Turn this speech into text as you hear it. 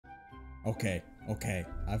Okay, okay.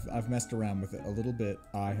 I've messed around with it a little bit.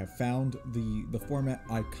 I have found the format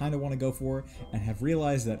I kind of want to go for and have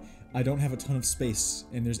realized that I don't have a ton of space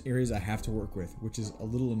and there's areas I have to work with, which is a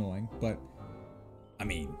little annoying, but I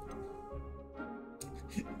mean,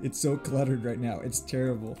 it's so cluttered right now. It's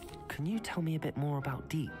terrible. Can you tell me a bit more about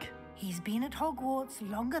Deke? He's been at Hogwarts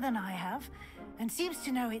longer than I have and seems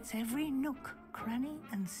to know its every nook, cranny,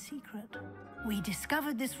 and secret. We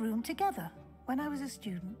discovered this room together when I was a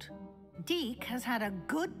student. Deke has had a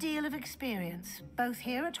good deal of experience, both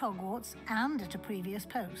here at Hogwarts and at a previous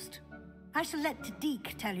post. I shall let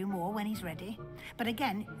Deke tell you more when he's ready, but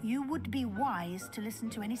again, you would be wise to listen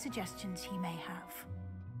to any suggestions he may have.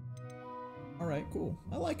 Alright, cool.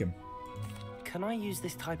 I like him. Can I use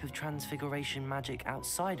this type of transfiguration magic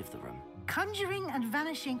outside of the room? Conjuring and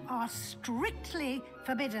vanishing are strictly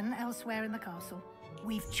forbidden elsewhere in the castle.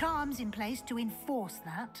 We've charms in place to enforce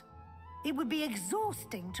that. It would be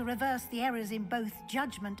exhausting to reverse the errors in both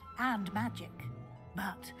judgment and magic.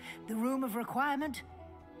 But the Room of Requirement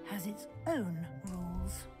has its own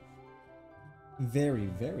rules. Very,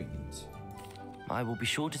 very neat. I will be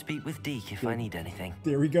sure to speak with Deke if I need anything.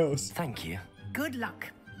 There he goes. Thank you. Good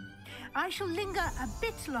luck. I shall linger a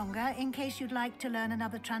bit longer in case you'd like to learn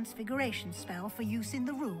another transfiguration spell for use in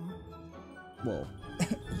the room. Well,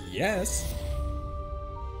 yes.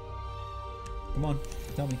 Come on,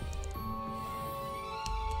 tell me.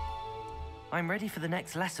 I'm ready for the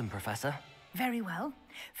next lesson, Professor. Very well.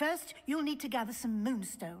 First, you'll need to gather some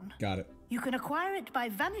moonstone. Got it. You can acquire it by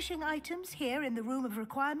vanishing items here in the Room of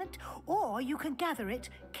Requirement, or you can gather it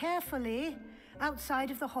carefully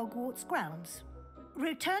outside of the Hogwarts grounds.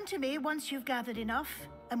 Return to me once you've gathered enough,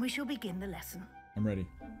 and we shall begin the lesson. I'm ready.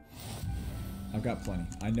 I've got plenty.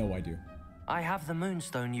 I know I do. I have the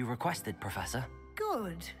moonstone you requested, Professor.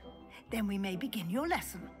 Good. Then we may begin your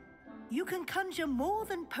lesson. You can conjure more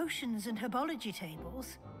than potions and herbology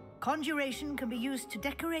tables. Conjuration can be used to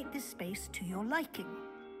decorate this space to your liking.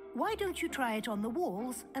 Why don't you try it on the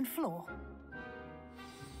walls and floor?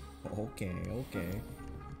 Okay, okay.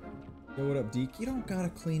 Yo, what up, Deke? You don't gotta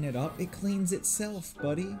clean it up. It cleans itself,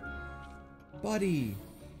 buddy. Buddy.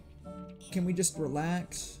 Can we just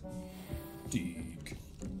relax? Deke.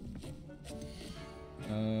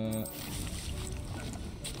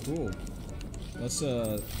 Cool. Let's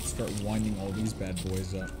start winding all these bad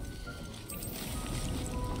boys up.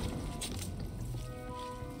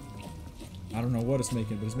 I don't know what it's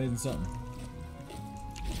making, but it's making something.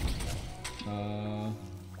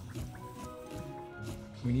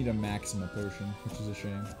 We need a Maxima potion, which is a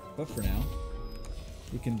shame. But for now,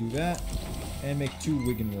 we can do that and make 2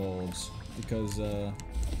 Wiggenwalds because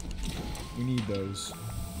we need those.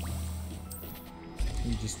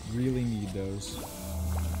 We just really need those.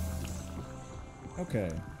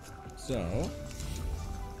 Okay, so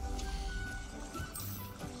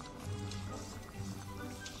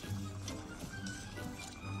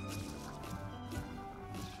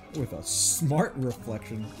with a smart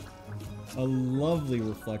reflection, a lovely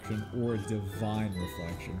reflection, or a divine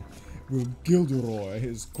reflection. Well, Gilderoy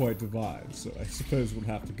is quite divine, so I suppose we'll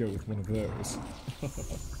have to go with one of those.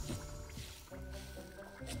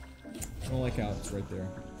 I don't like how it's right there.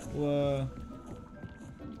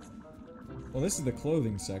 Well, this is the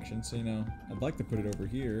clothing section, so, you know, I'd like to put it over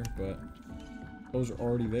here, but those are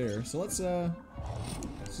already there. So let's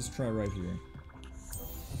just try right here.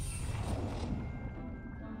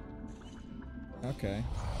 Okay.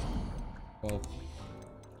 Well,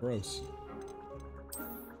 gross.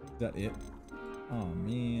 Is that it? Oh,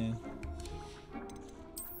 man.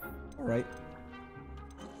 Alright.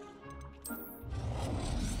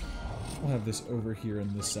 We'll have this over here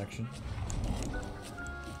in this section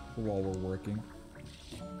while we're working.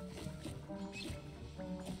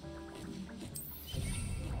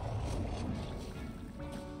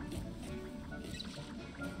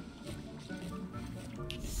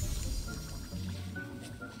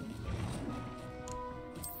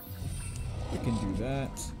 We can do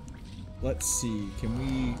that. Let's see, can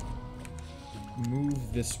we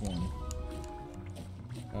move this one?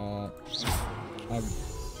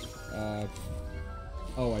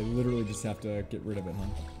 Oh, I literally just have to get rid of it, huh?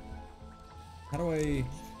 How do I...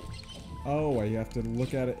 Oh, I have to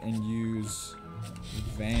look at it and use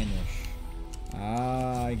vanish.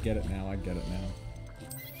 Ah, I get it now, I get it now.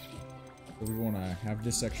 So we want to have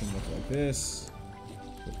this section look like this.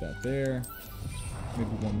 Put that there. Maybe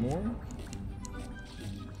one more.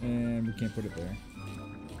 And we can't put it there.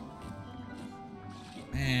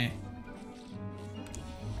 Eh.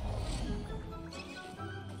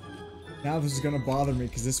 Now this is gonna bother me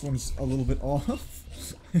because this one's a little bit off.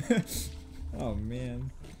 Oh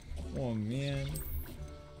man. Oh man.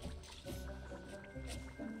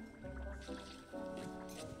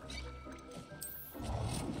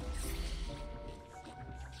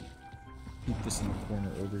 this in the corner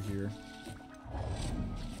over here.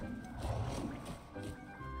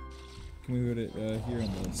 Can we put it here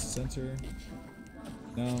in the center?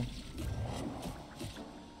 No.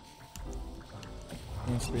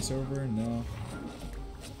 No space over? No.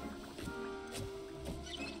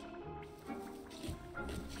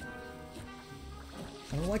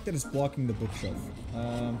 I don't like that it's blocking the bookshelf.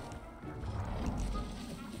 I'm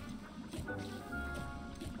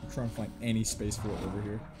trying to find any space for it over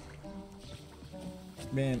here.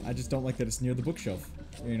 Man, I just don't like that it's near the bookshelf.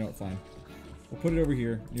 You know what, fine. We'll put it over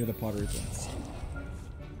here, near the pottery plants.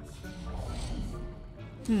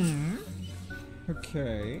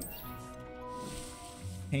 Okay.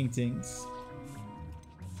 Paintings.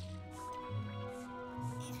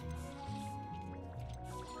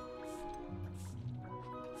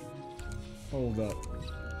 Hold up.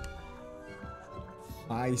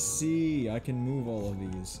 I see. I can move all of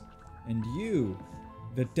these. And you,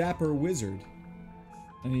 the dapper wizard.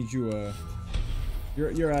 I need you,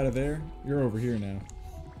 You're out of there. You're over here now.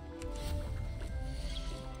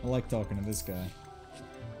 I like talking to this guy.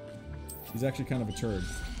 He's actually kind of a turd.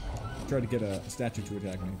 I tried to get a statue to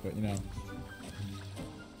attack me, but you know.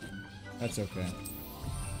 That's okay.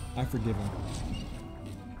 I forgive him.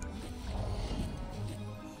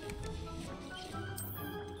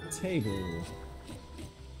 Table.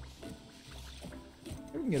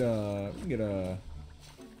 We can get a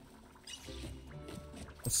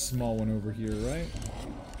small one over here, right?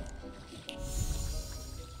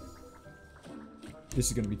 This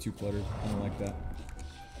is gonna be too cluttered. I don't like that.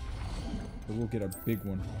 But we'll get a big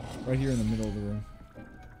one right here in the middle of the room.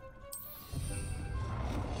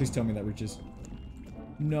 Please tell me that reaches.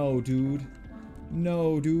 No, dude.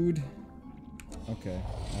 No, dude. Okay.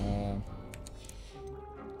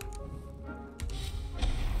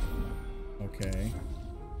 Okay.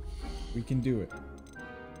 We can do it.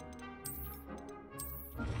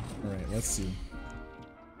 Alright, let's see.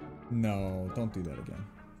 No, don't do that again.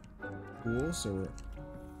 Cool, so we're...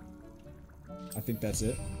 I think that's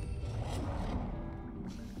it.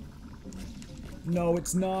 No,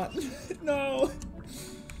 it's not. No!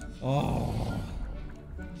 Oh.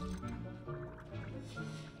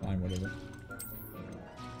 Fine, whatever.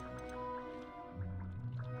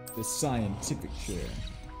 The scientific chair.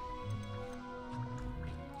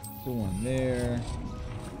 Put one there.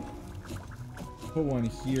 Put one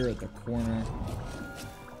here at the corner.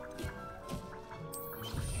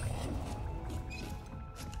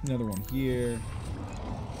 Another one here.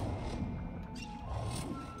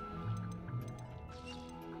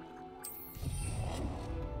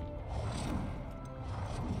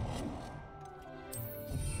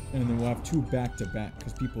 And then we'll have two back to back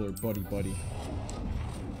because people are buddy-buddy.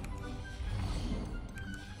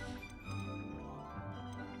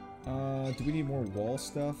 Do we need more wall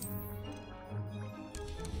stuff?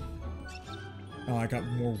 Oh, I got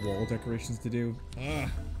more wall decorations to do. Ugh.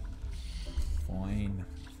 Fine.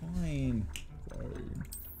 Fine. Fine.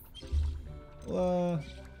 Well,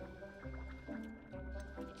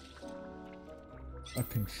 a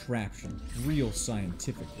contraption. Real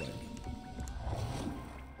scientific like.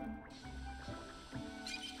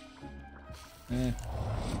 Eh.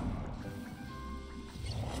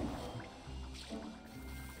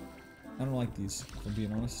 I don't like these, if I'm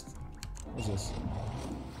being honest. What's this?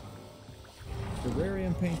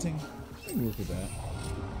 Terrarium painting? I can work with that.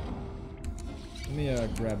 Let me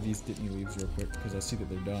grab these Ditney leaves real quick, because I see that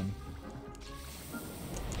they're done.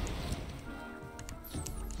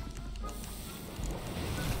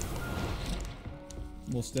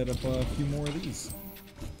 We'll set up a few more of these.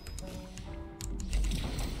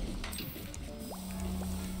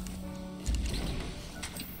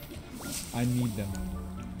 I need them.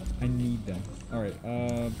 I need them. Alright,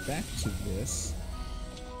 back to this.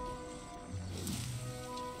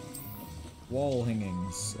 Wall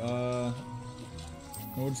hangings.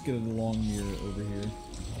 We'll just get a long mirror over here.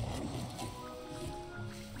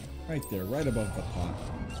 Right there, right above the pot.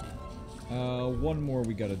 One more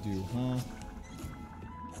we gotta do, huh?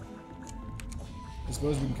 I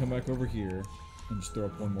suppose we can come back over here and just throw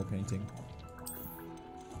up one more painting.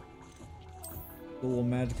 A little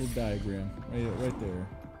magical diagram, right there.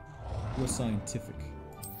 Real scientific.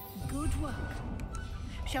 Good work.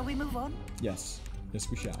 Shall we move on? Yes. Yes,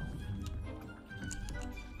 we shall.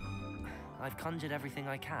 I've conjured everything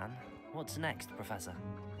I can. What's next, Professor?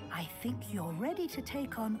 I think you're ready to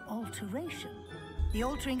take on alteration. The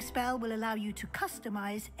altering spell will allow you to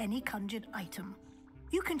customize any conjured item.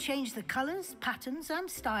 You can change the colors, patterns,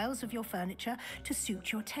 and styles of your furniture to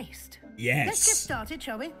suit your taste. Yes. Let's get started,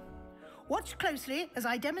 shall we? Watch closely as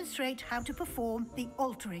I demonstrate how to perform the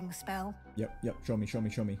altering spell. Yep. Show me.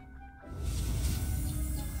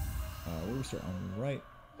 we'll start on the right.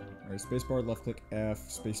 Alright, spacebar, left click, F,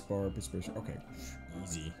 spacebar, spacebar. Okay,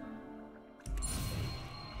 easy.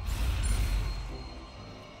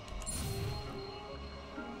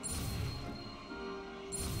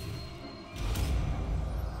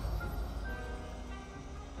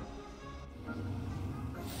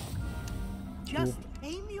 Just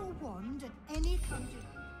aim your wand at any conjurer.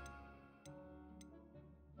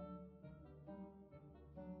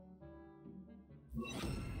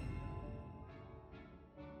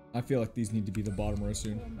 I feel like these need to be the bottom row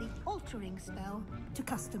soon. The altering spell to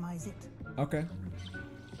customize it. Okay.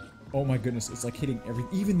 Oh my goodness, it's like hitting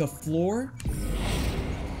even the floor?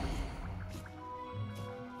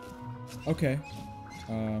 Okay.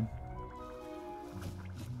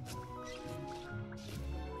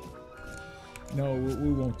 No,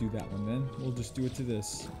 we won't do that one then. We'll just do it to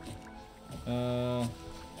this. Yeah.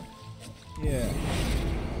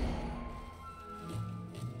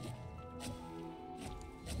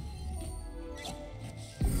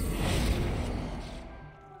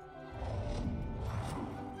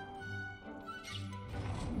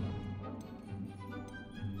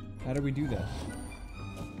 How do we do that?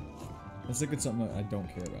 Let's look at something that I don't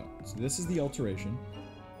care about. So this is the alteration.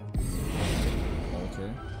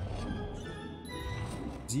 Alter.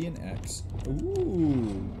 Z and X.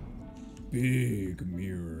 Ooh. Big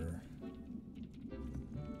mirror.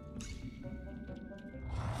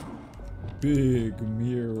 Big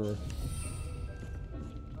mirror.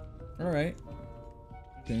 Alright.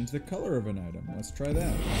 Change the color of an item. Let's try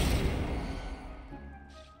that.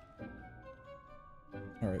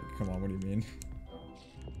 Alright, come on, what do you mean?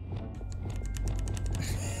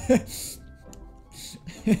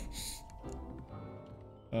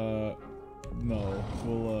 No,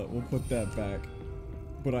 we'll put that back.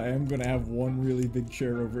 But I am gonna have one really big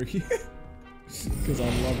chair over here. Because I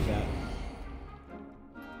love that.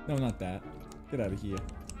 No, not that. Get out of here.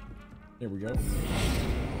 There we go.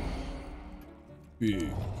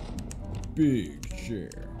 Big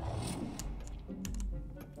chair.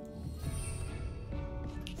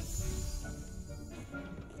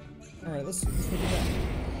 Alright, let's look at that.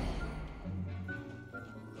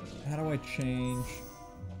 How do I change?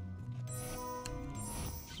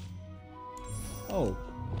 Oh,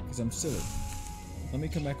 because I'm silly. Let me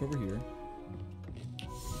come back over here.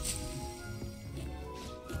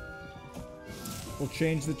 We'll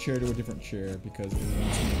change the chair to a different chair because it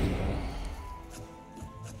wants me to do that.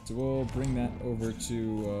 So we'll bring that over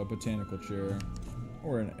to a botanical chair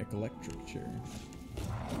or an electric chair.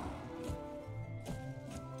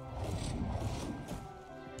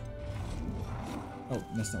 Oh,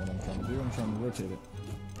 that's not what I'm trying to do. I'm trying to rotate it.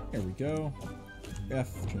 There we go.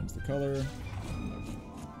 F, change the color.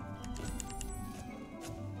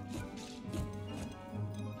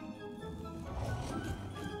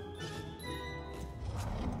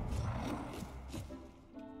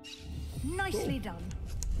 Nicely done.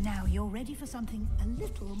 Now you're ready for something a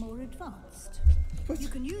little more advanced. You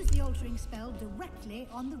can use the altering spell directly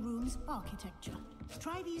on the room's architecture.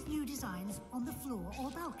 Try these new designs on the floor or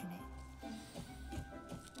balcony.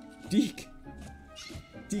 Deke!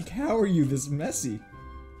 Deke, how are you this messy?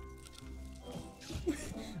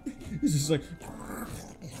 He's just like...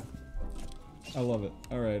 I love it.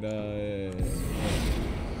 Alright,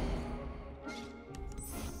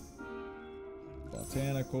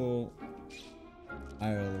 botanical.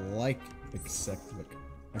 I like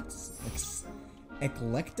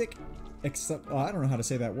eclectic? Except, oh, I don't know how to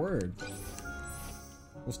say that word.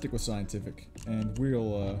 We'll stick with scientific. And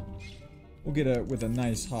we'll get it with a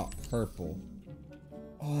nice hot purple.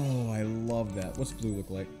 Oh, I love that. What's blue look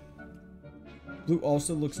like? Blue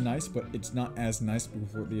also looks nice, but it's not as nice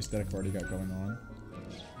before the aesthetic I've already got going on.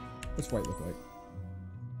 What's white look like?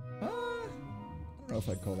 I don't know if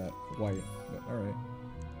I'd call that white, but alright.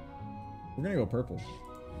 We're gonna go purple.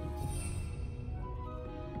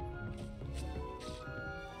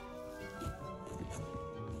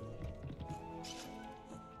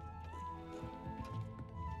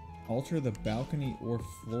 Alter the balcony or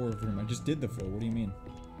floor of the room. I just did the floor. What do you mean?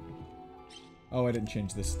 Oh, I didn't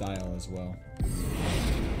change the style as well.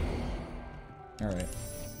 Alright.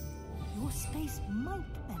 Your space might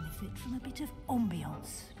benefit from a bit of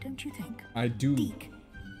ambiance, don't you think? I do. Deke,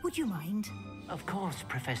 would you mind? Of course,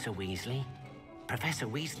 Professor Weasley. Professor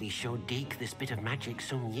Weasley showed Deke this bit of magic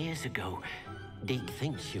some years ago. Deke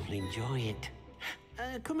thinks you'll enjoy it.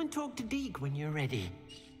 Come and talk to Deke when you're ready.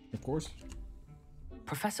 Of course.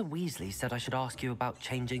 Professor Weasley said I should ask you about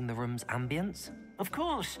changing the room's ambience. Of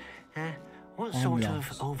course. What sort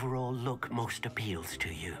of overall look most appeals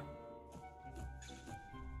to you?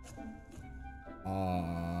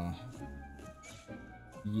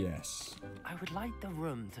 Yes. I would like the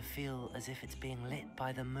room to feel as if it's being lit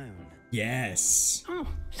by the moon. Yes. Oh,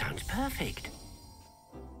 sounds perfect.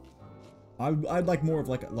 I'd like more of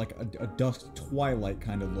like a dusk twilight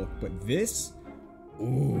kind of look, but this,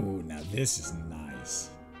 ooh, now this is nice.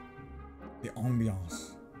 The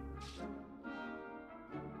ambiance.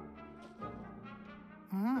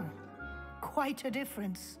 Quite a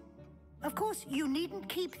difference. Of course, you needn't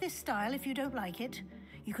keep this style if you don't like it.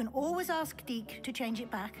 You can always ask Deke to change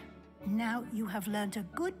it back. Now you have learned a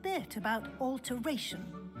good bit about alteration.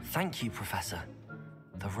 Thank you, Professor.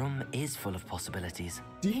 The room is full of possibilities.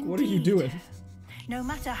 Deke, what are you Indeed. doing? No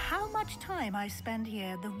matter how much time I spend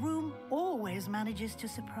here, the room always manages to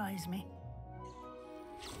surprise me.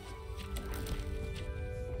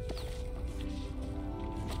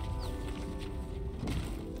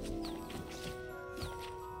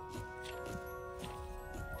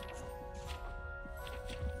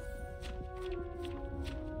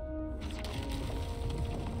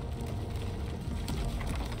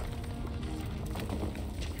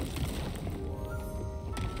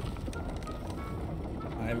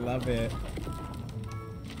 I love it.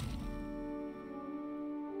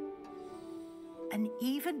 An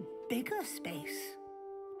even bigger space.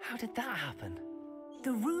 How did that happen?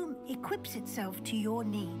 The room equips itself to your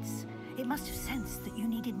needs. It must have sensed that you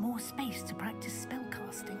needed more space to practice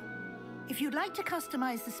spellcasting. If you'd like to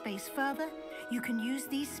customize the space further, you can use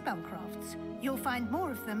these spellcrafts. You'll find more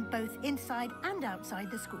of them both inside and outside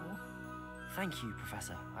the school. Thank you,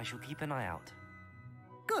 Professor. I shall keep an eye out.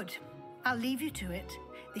 Good. I'll leave you to it.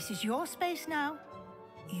 This is your space now.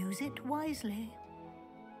 Use it wisely.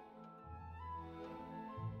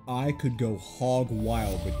 I could go hog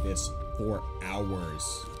wild with this for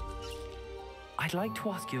hours. I'd like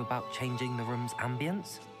to ask you about changing the room's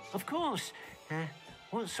ambience. Of course.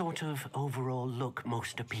 What sort of overall look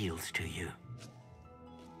most appeals to you?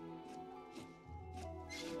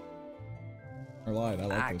 I lied, I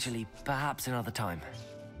like Actually, perhaps another time.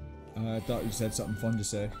 this. I thought you said something fun to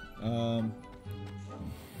say.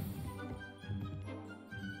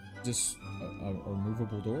 Just a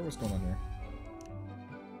removable door? What's going on here?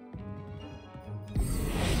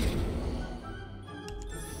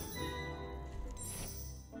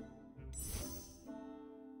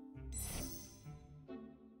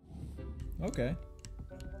 Okay.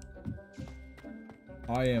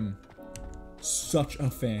 I am such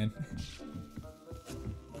a fan.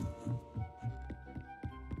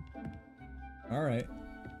 Alright.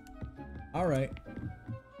 Alright.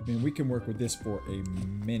 I mean, we can work with this for a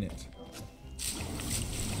minute.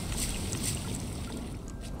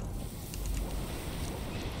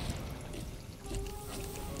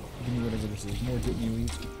 Give me whatever this is. More Jitney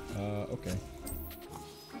leaves. Okay.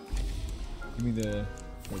 Give me the...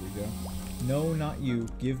 There we go. No, not you.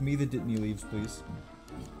 Give me the Jitney leaves, please.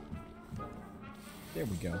 There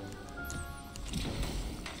we go.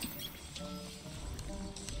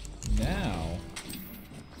 Now...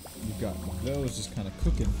 We've got those just kind of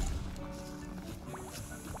cooking.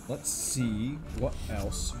 Let's see what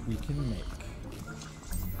else we can make.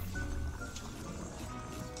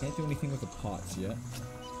 Can't do anything with the pots yet.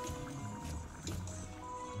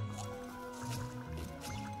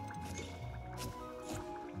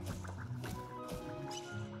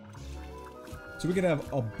 So we could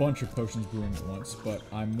have a bunch of potions brewing at once, but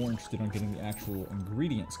I'm more interested on getting the actual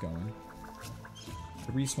ingredients going.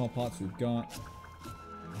 3 small pots we've got.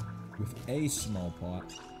 With a small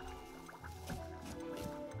pot.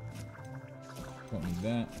 Don't need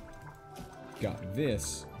that. Got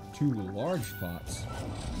this. 2 large pots.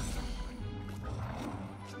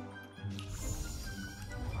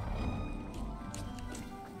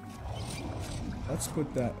 Let's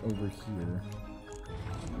put that over here.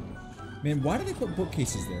 Man, why do they put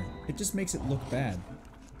bookcases there? It just makes it look bad.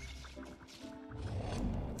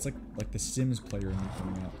 It's like the Sims player in me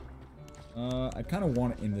coming out. I kind of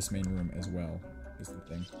want it in this main room as well, is the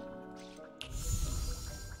thing.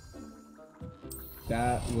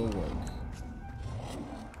 That will work.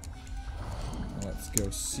 Let's go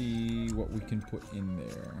see what we can put in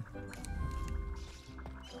there.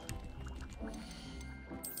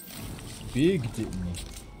 Big Jitney.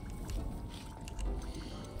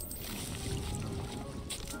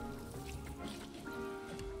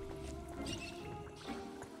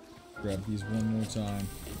 Grab these one more time.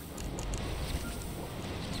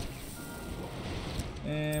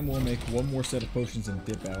 And we'll make one more set of potions and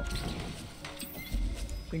dip out.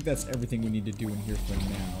 I think that's everything we need to do in here for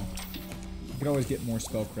now. We can always get more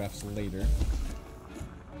spellcrafts later.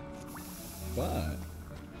 But...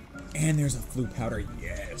 And there's a flue powder,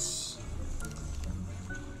 yes!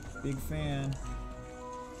 Big fan.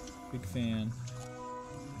 Big fan.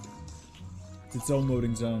 It's its own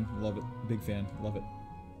loading zone. Love it. Big fan. Love it.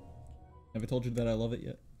 Have I told you that I love it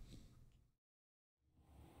yet?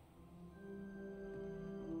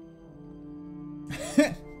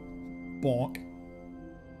 Bonk.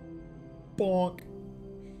 Bonk.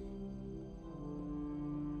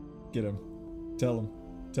 Get him. Tell him.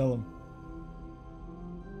 Tell him.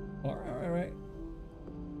 Alright.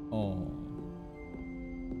 Oh.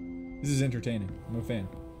 This is entertaining. I'm a fan.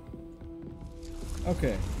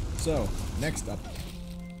 Okay, so, next up.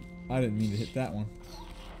 I didn't mean to hit that one.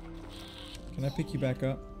 Can I pick you back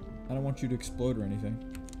up? I don't want you to explode or anything.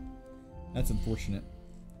 That's unfortunate.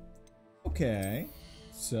 Okay,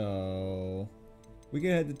 so we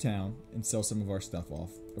can head to town and sell some of our stuff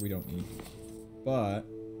off that we don't need. But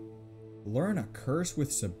learn a curse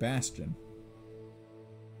with Sebastian.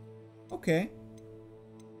 Okay.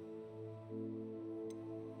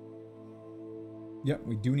 Yep,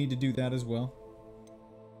 we do need to do that as well.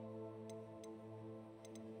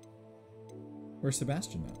 Where's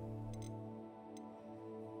Sebastian at?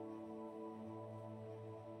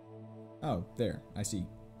 Oh, there. I see.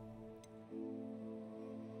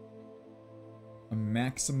 A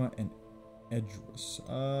Maxima and Edrus.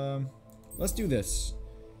 Let's do this.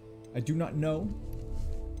 I do not know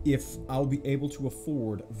if I'll be able to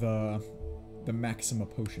afford the Maxima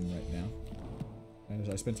potion right now. As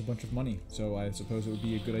I spent a bunch of money, so I suppose it would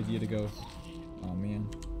be a good idea to go... Oh man.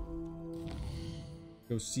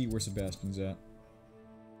 Go see where Sebastian's at.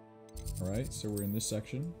 Alright, so we're in this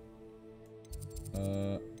section.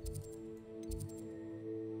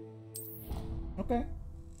 Okay.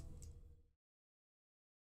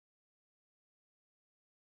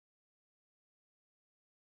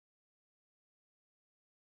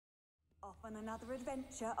 Off on another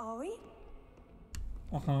adventure, are we?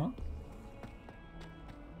 Uh-huh.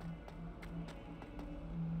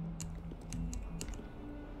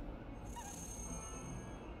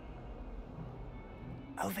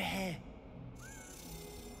 Over here.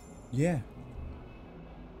 Yeah.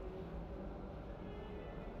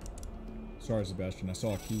 Sorry, Sebastian. I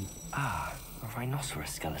saw a key. Ah, a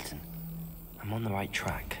rhinoceros skeleton. I'm on the right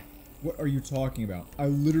track. What are you talking about? I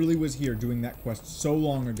literally was here doing that quest so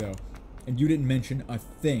long ago, and you didn't mention a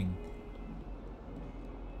thing.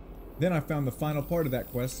 Then I found the final part of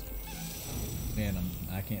that quest. Man,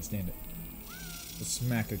 I can't stand it. To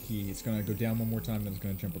smack a key. It's gonna go down one more time, then it's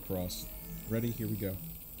gonna jump across. Ready? Here we go.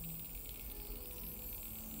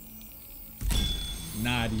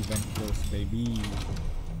 Not even close, baby.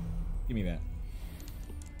 Give me that.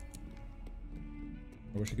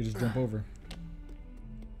 I wish I could just jump over.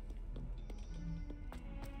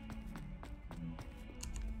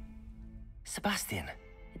 Sebastian,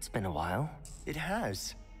 it's been a while. It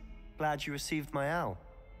has. Glad you received my owl.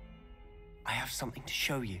 I have something to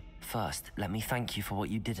show you. First, let me thank you for what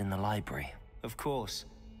you did in the library. Of course.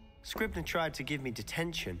 Scribner tried to give me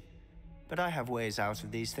detention, but I have ways out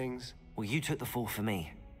of these things. Well, you took the fall for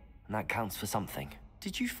me, and that counts for something.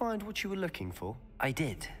 Did you find what you were looking for? I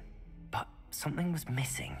did, but something was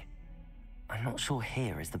missing. I'm not sure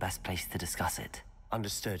here is the best place to discuss it.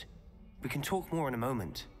 Understood. We can talk more in a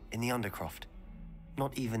moment, in the Undercroft.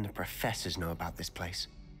 Not even the professors know about this place.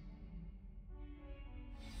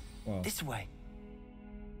 Well, This way.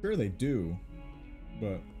 sure they do,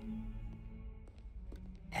 but...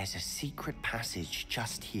 There's a secret passage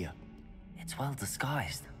just here. It's well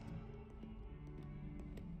disguised.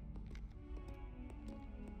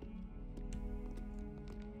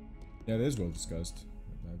 Yeah, it is well discussed.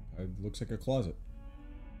 It looks like a closet.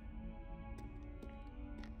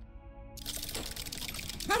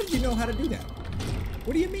 How did you know how to do that?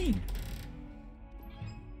 What do you mean?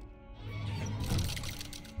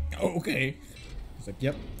 Oh, okay. It's like,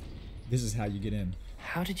 yep, this is how you get in.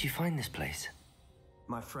 How did you find this place?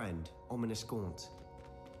 My friend, Ominous Gaunt.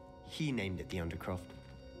 He named it the Undercroft.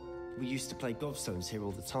 We used to play gobstones here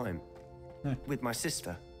all the time. Huh. With my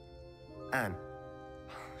sister, Anne.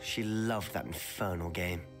 She loved that infernal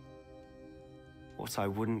game. What I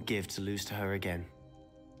wouldn't give to lose to her again.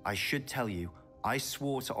 I should tell you, I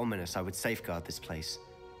swore to Ominous I would safeguard this place.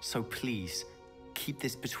 So please, keep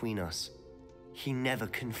this between us. He never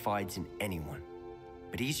confides in anyone.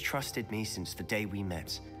 But he's trusted me since the day we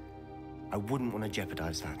met. I wouldn't want to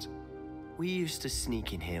jeopardize that. We used to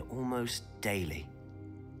sneak in here almost daily.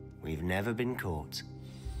 We've never been caught.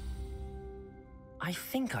 I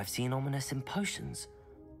think I've seen Ominous in potions.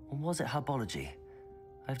 Or was it herbology?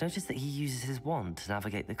 I've noticed that he uses his wand to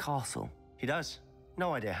navigate the castle. He does.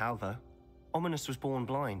 No idea how, though. Ominous was born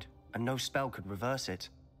blind, and no spell could reverse it.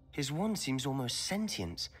 His wand seems almost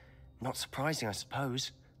sentient. Not surprising, I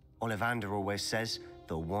suppose. Ollivander always says,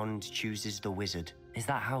 the wand chooses the wizard. Is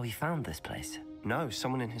that how he found this place? No,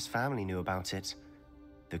 someone in his family knew about it.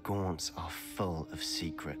 The Gaunts are full of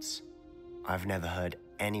secrets. I've never heard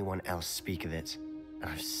anyone else speak of it, and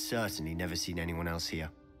I've certainly never seen anyone else here.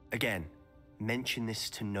 Again, mention this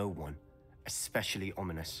to no one, especially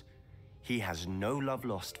Ominous. He has no love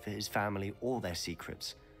lost for his family or their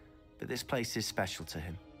secrets, but this place is special to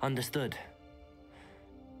him. Understood.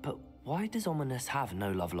 But why does Ominous have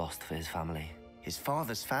no love lost for his family? His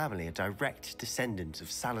father's family are direct descendants of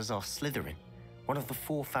Salazar Slytherin, one of the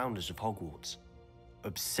 4 founders of Hogwarts.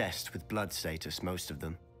 Obsessed with blood status, most of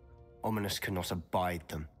them. Ominous cannot abide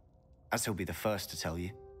them, as he'll be the first to tell you.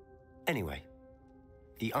 Anyway,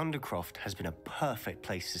 the Undercroft has been a perfect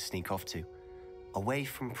place to sneak off to, away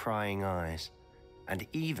from prying eyes, and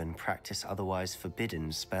even practice otherwise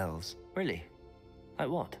forbidden spells. Really? Like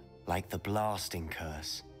what? Like the Blasting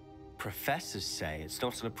Curse. Professors say it's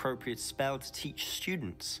not an appropriate spell to teach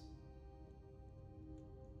students.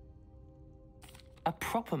 A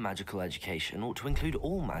proper magical education ought to include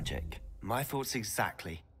all magic. My thoughts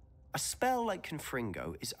exactly. A spell like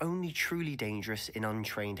Confringo is only truly dangerous in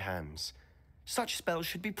untrained hands. Such spells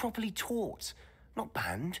should be properly taught, not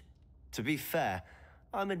banned. To be fair,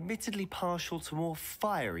 I'm admittedly partial to more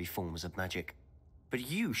fiery forms of magic, but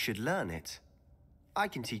you should learn it. I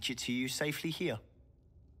can teach it to you safely here.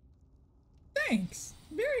 Thanks.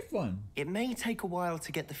 Very fun. It may take a while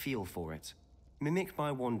to get the feel for it. Mimic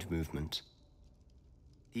my wand movement.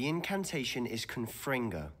 The incantation is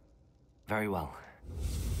Confringo. Very well.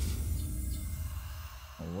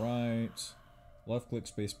 Alright. Left click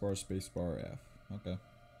spacebar F. Okay.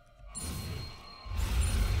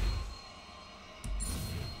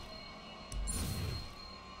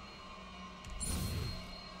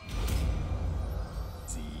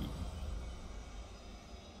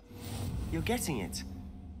 You're getting it.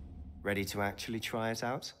 Ready to actually try it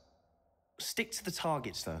out? Stick to the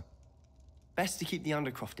targets, though. Best to keep the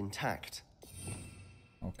Undercroft intact.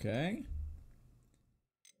 Okay.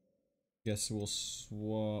 Guess we'll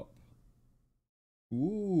swap.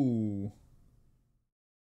 Ooh.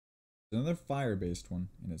 Another fire-based one,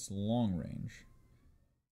 and it's long range.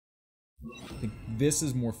 I think this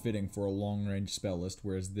is more fitting for a long-range spell list,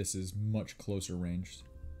 whereas this is much closer ranged.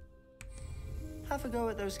 Have a go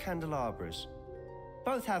at those candelabras.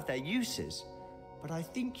 Both have their uses, but I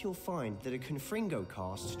think you'll find that a Confringo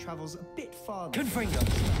cast travels a bit farther. Confringo!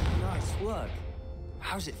 Nice work.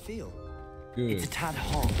 How's it feel? Good. It's a tad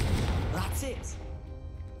hot. That's it.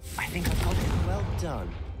 I think I've got it. Well done.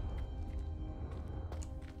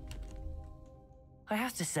 I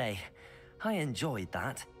have to say, I enjoyed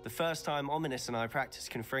that. The first time Ominous and I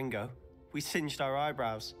practiced Confringo, we singed our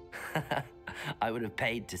eyebrows. I would have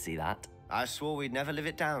paid to see that. I swore we'd never live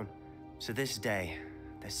it down. To this day,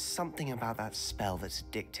 there's something about that spell that's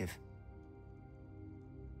addictive.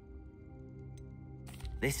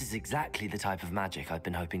 This is exactly the type of magic I've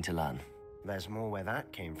been hoping to learn. There's more where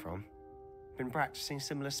that came from. Been practicing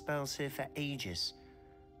similar spells here for ages.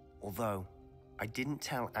 Although, I didn't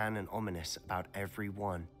tell Anne and Ominous about every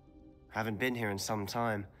one. Haven't been here in some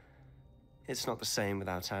time. It's not the same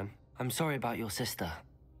without Anne. I'm sorry about your sister.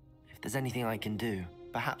 If there's anything I can do...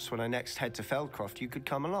 Perhaps when I next head to Feldcroft, you could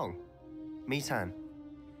come along. Meet Anne.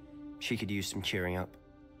 She could use some cheering up.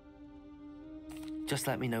 Just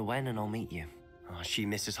let me know when and I'll meet you. Oh, she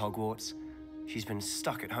misses Hogwarts. She's been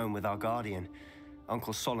stuck at home with our guardian,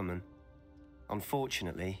 Uncle Solomon.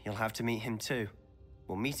 Unfortunately, you'll have to meet him too.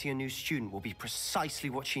 Well, meeting a new student will be precisely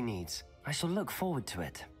what she needs. I shall look forward to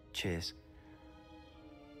it. Cheers.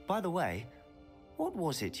 By the way, what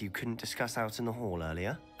was it you couldn't discuss out in the hall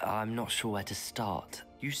earlier? I'm not sure where to start.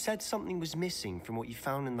 You said something was missing from what you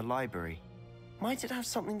found in the library. Might it have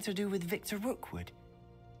something to do with Victor Rookwood?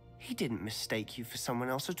 He didn't mistake you for someone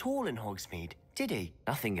else at all in Hogsmeade, did he?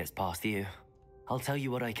 Nothing gets past you. I'll tell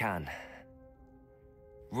you what I can.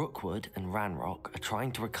 Rookwood and Ranrock are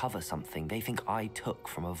trying to recover something they think I took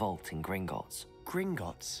from a vault in Gringotts.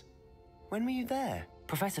 Gringotts? When were you there?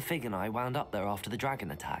 Professor Fig and I wound up there after the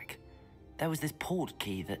dragon attack. There was this port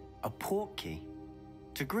key that... A port key?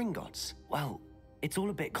 To Gringotts? Well, it's all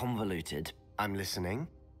a bit convoluted. I'm listening.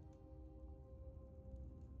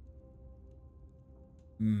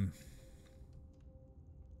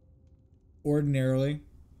 Ordinarily,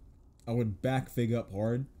 I would back Fig up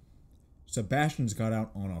hard. Sebastian's got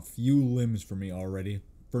out on a few limbs for me already,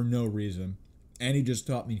 for no reason. And he just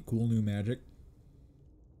taught me cool new magic.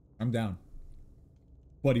 I'm down.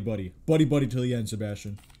 Buddy, buddy. Buddy, buddy till the end,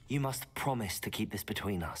 Sebastian. You must promise to keep this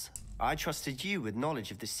between us. I trusted you with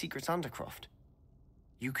knowledge of the secret Undercroft.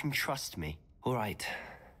 You can trust me. All right.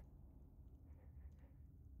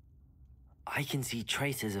 I can see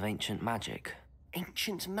traces of ancient magic.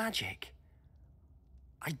 Ancient magic?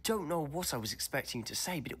 I don't know what I was expecting you to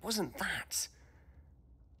say, but it wasn't that.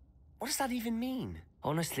 What does that even mean?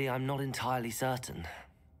 Honestly, I'm not entirely certain.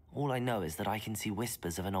 All I know is that I can see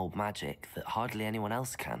whispers of an old magic that hardly anyone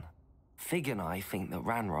else can. Fig and I think that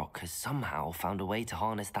Ranrock has somehow found a way to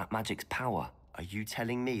harness that magic's power. Are you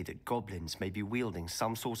telling me that goblins may be wielding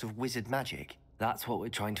some sort of wizard magic? That's what we're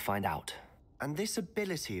trying to find out. And this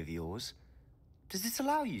ability of yours, does it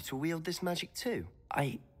allow you to wield this magic too?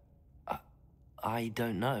 I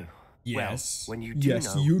don't know. Yes. Well, when you do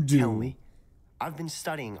yes, know, you do. tell me. I've been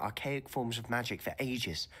studying archaic forms of magic for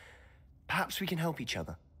ages. Perhaps we can help each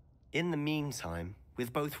other. In the meantime,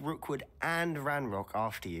 with both Rookwood and Ranrock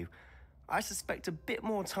after you, I suspect a bit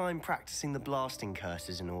more time practicing the blasting curse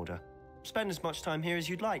is in order. Spend as much time here as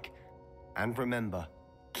you'd like. And remember,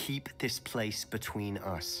 keep this place between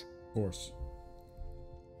us. Of course.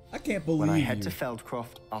 I can't believe When I head you. to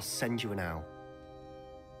Feldcroft, I'll send you an owl.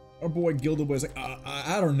 Our boy Gildaboy's like,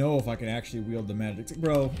 I don't know if I can actually wield the magic. It's like,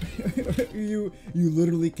 bro, you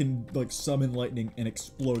literally can like summon lightning and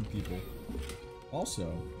explode people.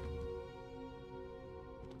 Also,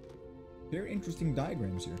 very interesting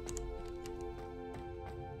diagrams here.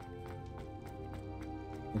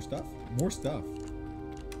 More stuff? More stuff.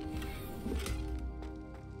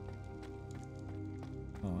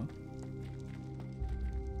 Huh.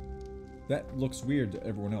 That looks weird to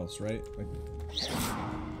everyone else, right? Like,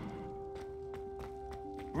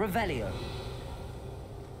 Revelio.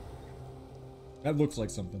 that looks like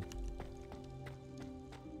something.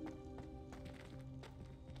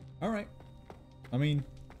 Alright. I mean,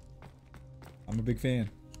 I'm a big fan.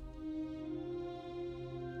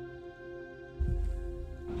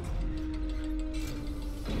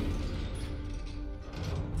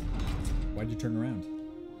 Why'd you turn around?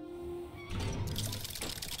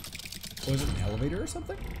 Was it an elevator or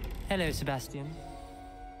something? Hello, Sebastian.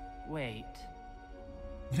 Wait.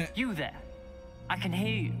 You there. I can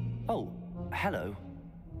hear you. Oh, hello.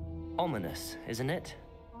 Ominous, isn't it?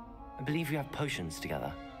 I believe we have potions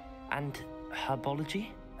together. And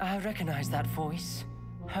herbology? I recognize that voice.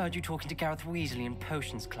 Heard you talking to Gareth Weasley in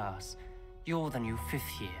potions class. You're the new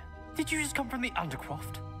 5th year. Did you just come from the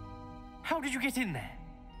Undercroft? How did you get in there?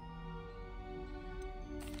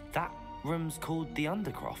 That room's called the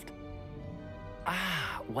Undercroft.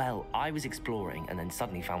 Ah, well, I was exploring and then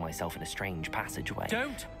suddenly found myself in a strange passageway.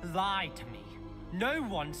 Don't lie to me. No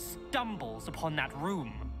one stumbles upon that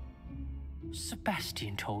room.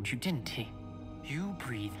 Sebastian told you, didn't he? You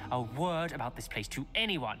breathe a word about this place to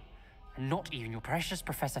anyone, and not even your precious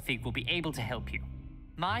Professor Fig will be able to help you.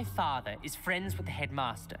 My father is friends with the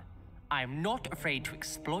headmaster. I am not afraid to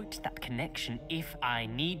exploit that connection if I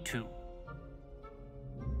need to.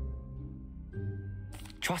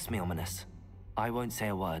 Trust me, Ominous. I won't say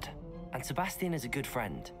a word. And Sebastian is a good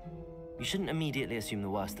friend. You shouldn't immediately assume the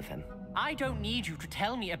worst of him. I don't need you to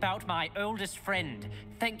tell me about my oldest friend.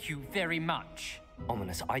 Thank you very much.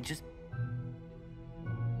 Ominous, I did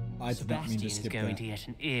not mean Sebastian to is skip going that. to get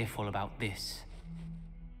an earful about this.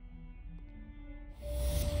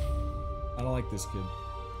 I don't like this kid.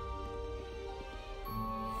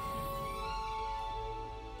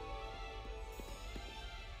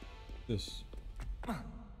 This. Oh,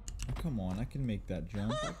 come on, I can make that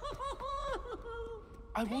jump.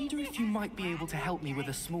 I wonder if you might be able to help me with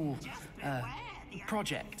a small,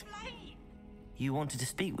 project. You wanted to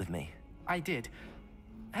speak with me? I did.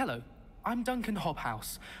 Hello, I'm Duncan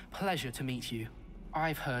Hobhouse. Pleasure to meet you.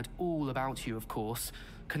 I've heard all about you, of course,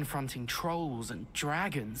 confronting trolls and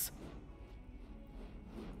dragons.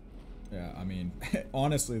 Yeah, I mean,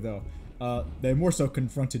 honestly though, they more so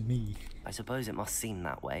confronted me. I suppose it must seem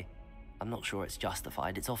that way. I'm not sure it's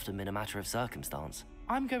justified. It's often been a matter of circumstance.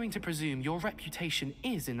 I'm going to presume your reputation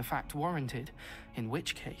is in fact warranted, in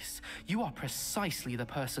which case, you are precisely the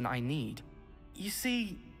person I need. You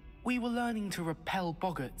see, we were learning to repel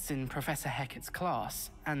boggarts in Professor Hecat's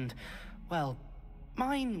class, and, well,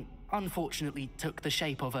 mine unfortunately took the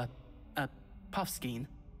shape of a puffskein.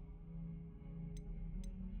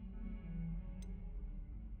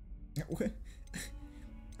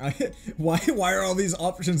 Why are all these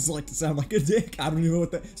options like to sound like a dick? I don't even know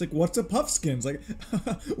what that. It's like, what's a puffskin? It's like,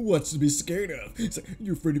 what's to be scared of? It's like,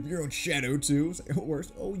 you're afraid of your own shadow too. It's like,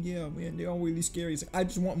 worse. Oh yeah, man, they're all really scary. It's like, I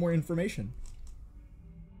just want more information.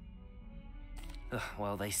 Ugh,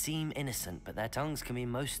 well, they seem innocent, but their tongues can be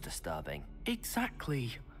most disturbing.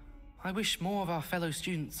 Exactly. I wish more of our fellow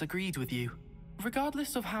students agreed with you.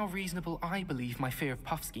 Regardless of how reasonable I believe my fear of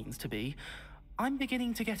puffskeins to be, I'm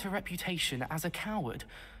beginning to get a reputation as a coward.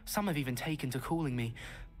 Some have even taken to calling me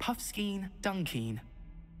Puffskeen Dunkeen.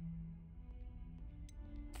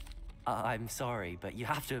 I'm sorry, but you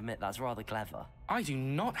have to admit that's rather clever. I do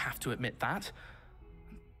not have to admit that.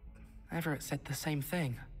 Everett said the same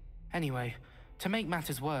thing. Anyway, to make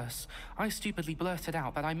matters worse, I stupidly blurted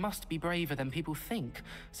out that I must be braver than people think,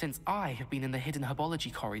 since I have been in the hidden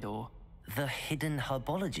herbology corridor. The hidden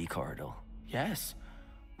herbology corridor? Yes.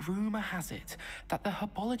 Rumor has it that the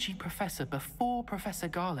herbology professor before Professor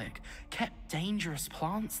Garlic kept dangerous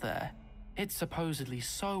plants there. It's supposedly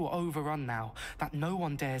so overrun now that no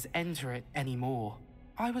one dares enter it anymore.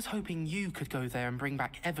 I was hoping you could go there and bring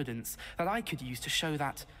back evidence that I could use to show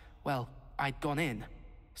that, well, I'd gone in.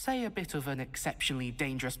 Say a bit of an exceptionally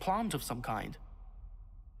dangerous plant of some kind.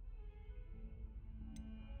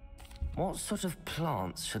 What sort of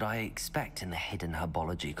plants should I expect in the hidden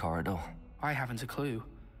herbology corridor? I haven't a clue.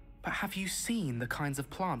 But have you seen the kinds of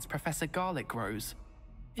plants Professor Garlic grows?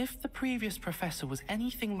 If the previous professor was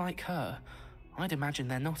anything like her, I'd imagine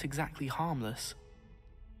they're not exactly harmless.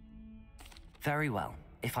 Very well.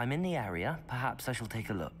 If I'm in the area, perhaps I shall take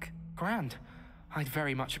a look. Grand. I'd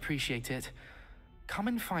very much appreciate it. Come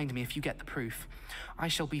and find me if you get the proof. I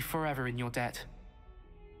shall be forever in your debt.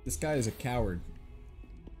 This guy is a coward.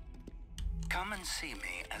 Come and see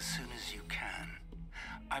me as soon as you can.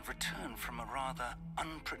 I've returned from a rather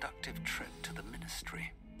unproductive trip to the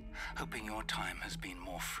Ministry, hoping your time has been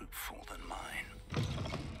more fruitful than mine.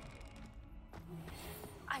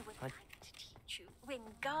 I would like to teach you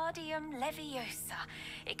Wingardium Leviosa.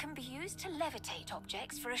 It can be used to levitate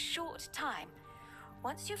objects for a short time.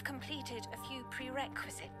 Once you've completed a few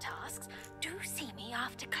prerequisite tasks, do see me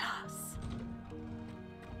after class.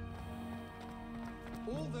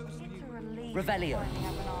 It's a relief Revelio. to finally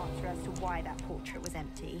have an answer as to why that portrait was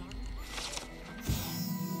empty.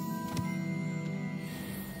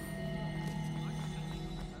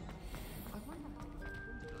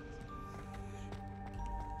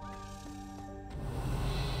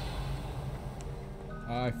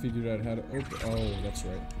 I figured out how to open. Oh, that's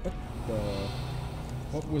right.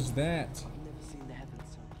 What was that?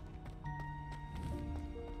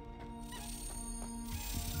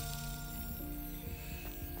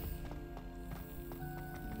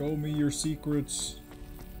 Show me your secrets.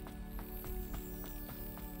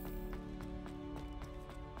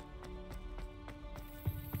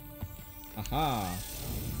 Aha.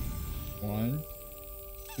 1,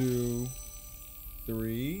 2,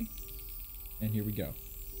 3. And here we go.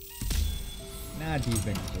 Not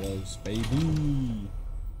even close, baby.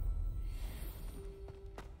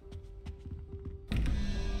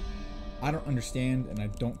 I don't understand, and I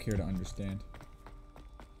don't care to understand.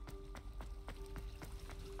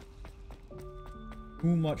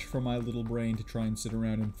 Too much for my little brain to try and sit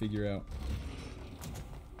around and figure out.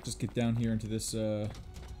 Just get down here into this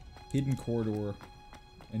hidden corridor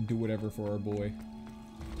and do whatever for our boy.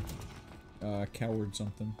 Coward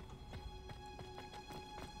something.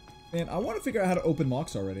 Man, I want to figure out how to open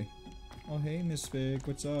locks already. Oh, hey, Miss Fig,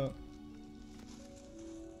 what's up?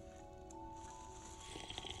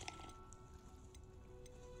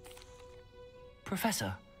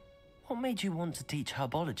 Professor, what made you want to teach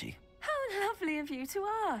herbology? How lovely of you to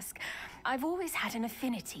ask. I've always had an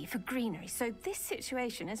affinity for greenery, so this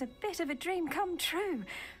situation is a bit of a dream come true.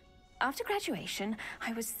 After graduation,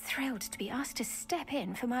 I was thrilled to be asked to step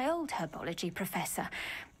in for my old herbology professor.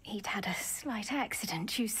 He'd had a slight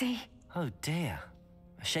accident, you see. Oh dear.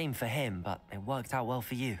 A shame for him, but it worked out well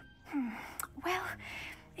for you. Well,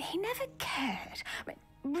 he never cared.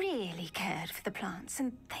 Really cared for the plants,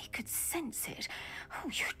 and they could sense it. Oh,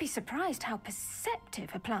 you'd be surprised how perceptive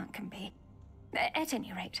a plant can be. At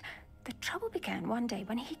any rate, the trouble began one day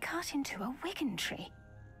when he cut into a wigan tree.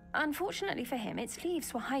 Unfortunately for him, its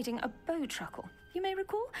leaves were hiding a bowtruckle. You may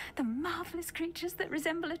recall the marvelous creatures that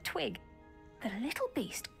resemble a twig. The little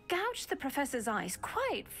beast gouged the professor's eyes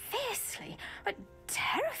quite fiercely, but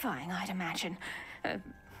terrifying, I'd imagine.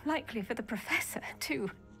 Likely for the professor,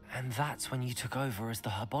 too. And that's when you took over as the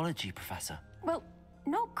herbology professor? Well,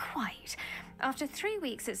 not quite. After 3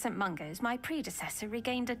 weeks at St. Mungo's, my predecessor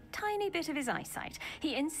regained a tiny bit of his eyesight.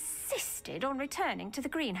 He insisted on returning to the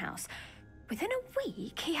greenhouse. Within a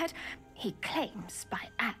week, he claims by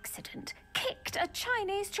accident, kicked a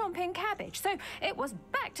Chinese chomping cabbage, so it was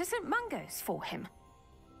back to St. Mungo's for him.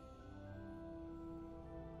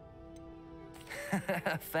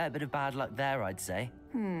 Fair bit of bad luck there, I'd say.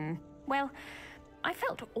 Well, I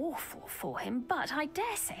felt awful for him, but I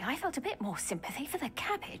dare say I felt a bit more sympathy for the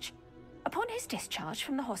cabbage. Upon his discharge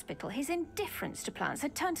from the hospital, his indifference to plants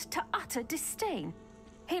had turned to utter disdain.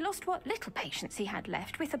 He lost what little patience he had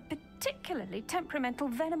left with a particularly temperamental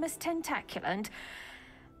venomous tentacula and,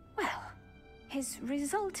 well, his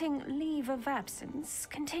resulting leave of absence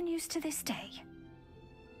continues to this day.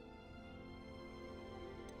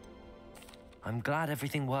 I'm glad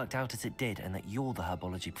everything worked out as it did and that you're the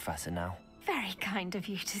herbology professor now. Very kind of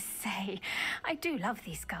you to say. I do love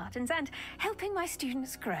these gardens and helping my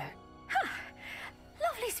students grow.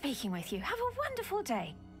 Lovely speaking with you. Have a wonderful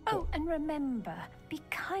day. Oh, and remember, be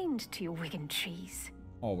kind to your Wigan trees.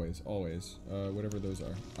 Always, always. Whatever those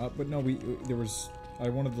are. But no, there was... I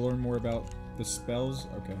wanted to learn more about the spells.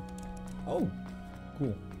 Okay. Oh!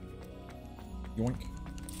 Cool. Yoink.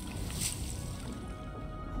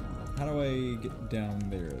 How do I get down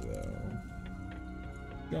there, though?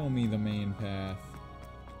 Show me the main path.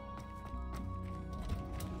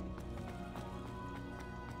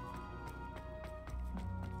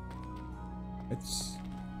 It's...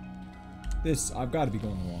 This, I've got to be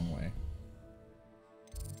going the wrong way.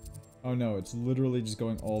 Oh no, it's literally just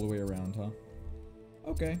going all the way around, huh?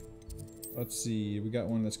 Okay. Let's see, we got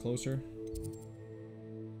one that's closer.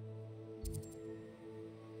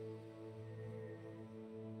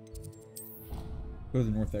 Go to the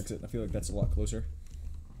north exit, I feel like that's a lot closer.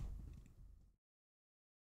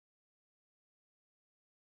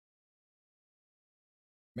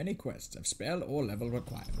 Many quests have spell or level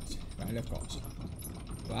requirements. Well, of course.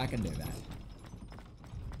 So I can do that.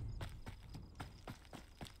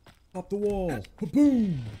 Up the wall!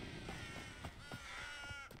 Boom!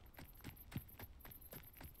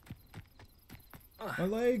 My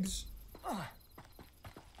legs!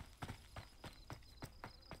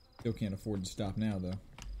 Still can't afford to stop now, though.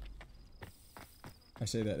 I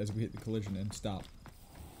say that as we hit the collision and stop.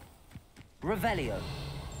 Revelio.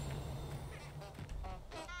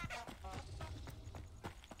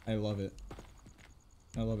 I love it.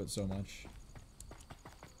 I love it so much.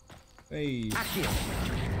 Hey! Accio.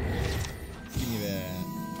 Give me that.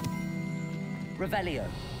 Revelio.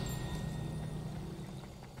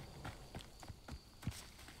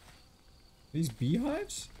 These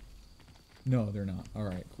beehives? No, they're not.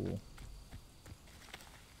 Alright, cool.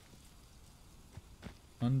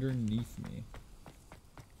 Underneath me.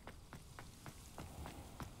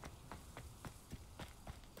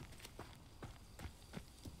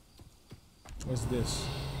 What's this?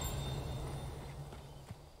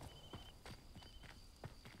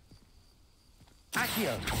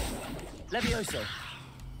 Accio. Levioso.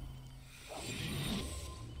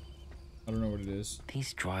 I don't know what it is.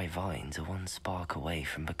 These dry vines are one spark away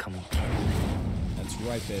from becoming kin. That's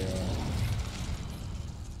right, they are.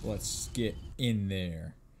 Let's get in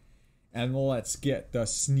there. And let's get the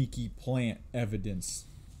sneaky plant evidence.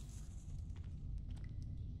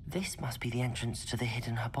 This must be the entrance to the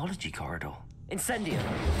hidden herbology corridor. Incendio!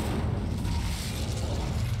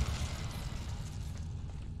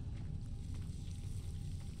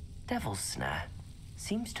 Devil's Snare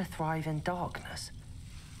seems to thrive in darkness.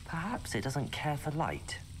 Perhaps it doesn't care for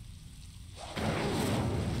light.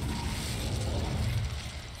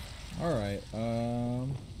 Alright,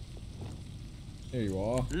 there you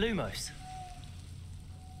are. Lumos.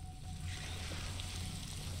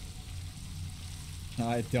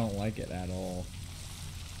 I don't like it at all.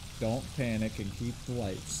 Don't panic and keep the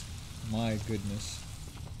lights. My goodness.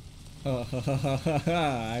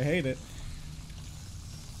 I hate it.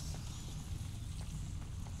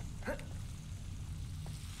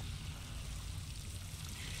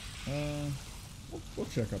 We'll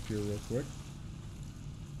check up here real quick.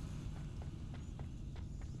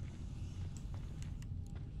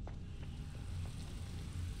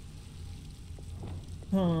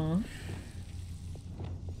 Huh.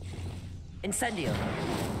 Incendio.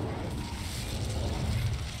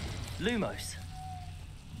 Lumos.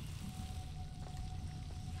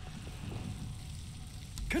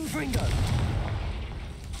 Confringo.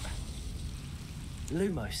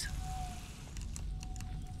 Lumos.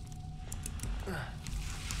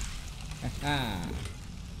 Aha.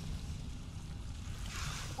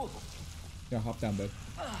 Yeah, hop down, bud.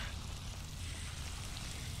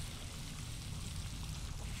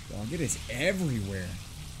 Dog, it is everywhere.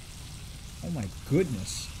 Oh my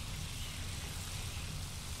goodness.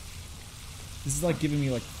 This is like giving me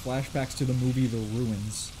like flashbacks to the movie The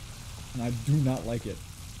Ruins. And I do not like it.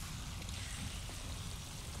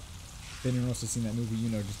 If anyone else has seen that movie, you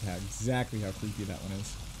know just how exactly how creepy that one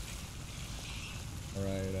is.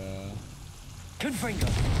 Alright, Confringo.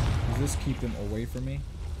 does this keep them away from me?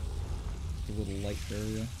 The little light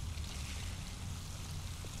area.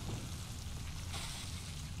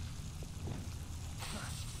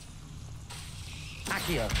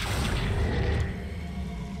 Accio.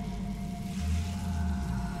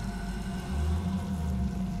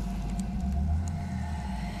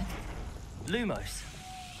 Lumos.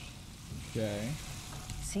 Okay.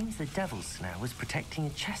 Seems the Devil's Snare was protecting a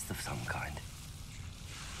chest of some kind.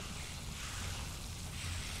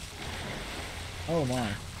 Oh my.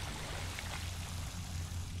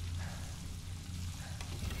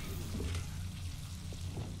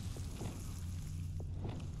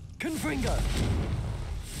 Confringo!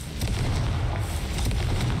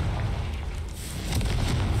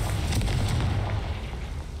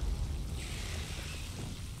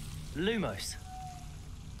 Lumos.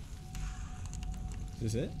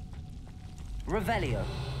 Is this it? Revelio.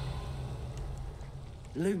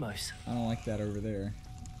 Lumos. I don't like that over there.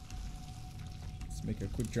 Let's make a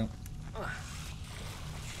quick jump.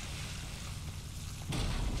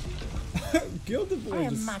 Gilded I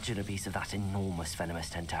imagine a piece of that enormous venomous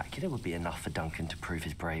tentacular would be enough for Duncan to prove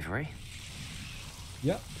his bravery.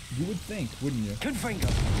 Yep, you would think, wouldn't you? Confringo.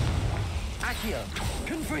 Accio.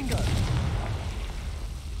 Confringo.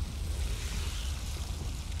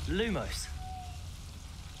 Lumos.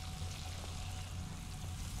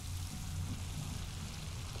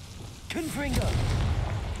 Confringo.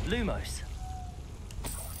 Lumos.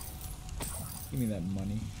 Give me that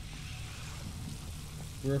money.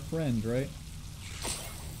 We're a friend, right?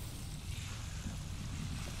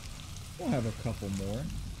 We'll have a couple more.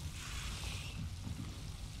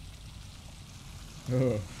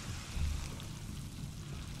 Ugh.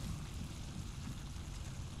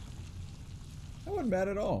 That wasn't bad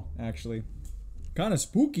at all, actually. Kind of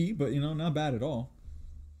spooky, but, you know, not bad at all.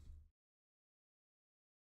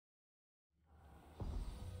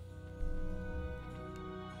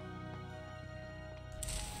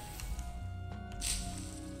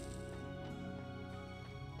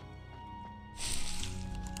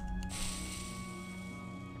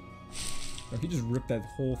 Oh, he just ripped that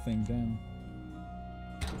whole thing down.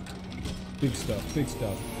 Big stuff, big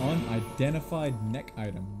stuff. Unidentified neck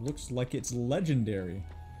item. Looks like it's legendary.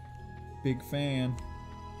 Big fan.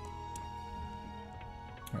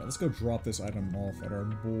 Alright, let's go drop this item off at our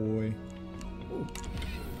boy. Ooh.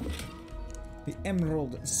 The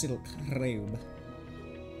Emerald Silk Robe.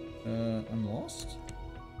 I'm lost?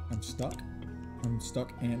 I'm stuck? I'm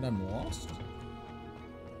stuck and I'm lost?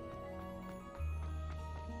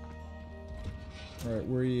 Alright,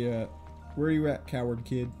 where are you at? Where are you at, coward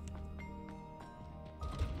kid?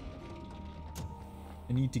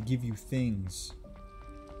 I need to give you things.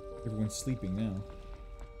 Everyone's sleeping now.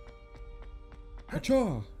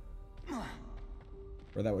 Acha!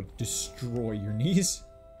 Or that would destroy your knees.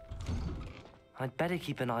 I'd better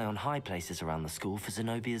keep an eye on high places around the school for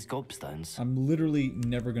Zenobia's gobstones. I'm literally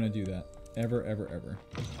never gonna do that. Ever, ever, ever.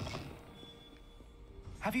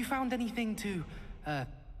 Have you found anything to,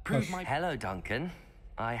 prove my... Hello, Duncan.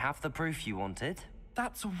 I have the proof you wanted.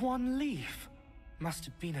 That's one leaf. Must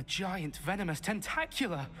have been a giant venomous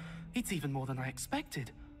tentacular. It's even more than I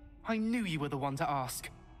expected. I knew you were the one to ask.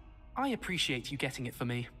 I appreciate you getting it for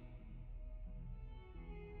me.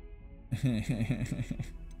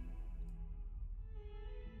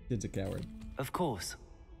 Kid's a coward. Of course.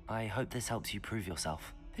 I hope this helps you prove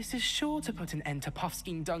yourself. This is sure to put an end to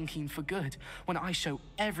Puffskein Dunkin for good when I show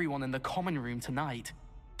everyone in the common room tonight.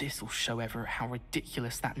 This'll show Everett how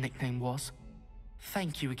ridiculous that nickname was.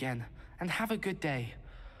 Thank you again, and have a good day.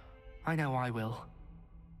 I know I will.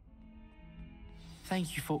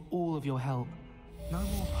 Thank you for all of your help. No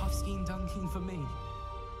more Puffskein Dunkin for me.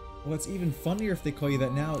 Well, it's even funnier if they call you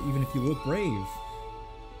that now, even if you look brave.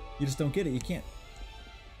 You just don't get it, you can't...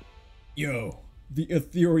 Yo, the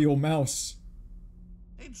ethereal mouse.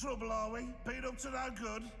 In trouble, are we? Been up to no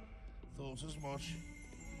good? Thought as much.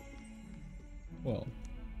 Well,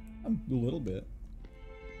 a little bit.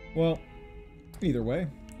 Well, either way,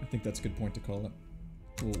 I think that's a good point to call it.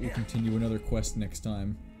 We'll continue another quest next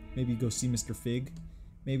time. Maybe go see Mr. Fig.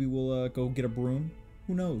 Maybe we'll go get a broom.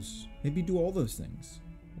 Who knows? Maybe do all those things.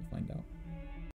 We'll find out.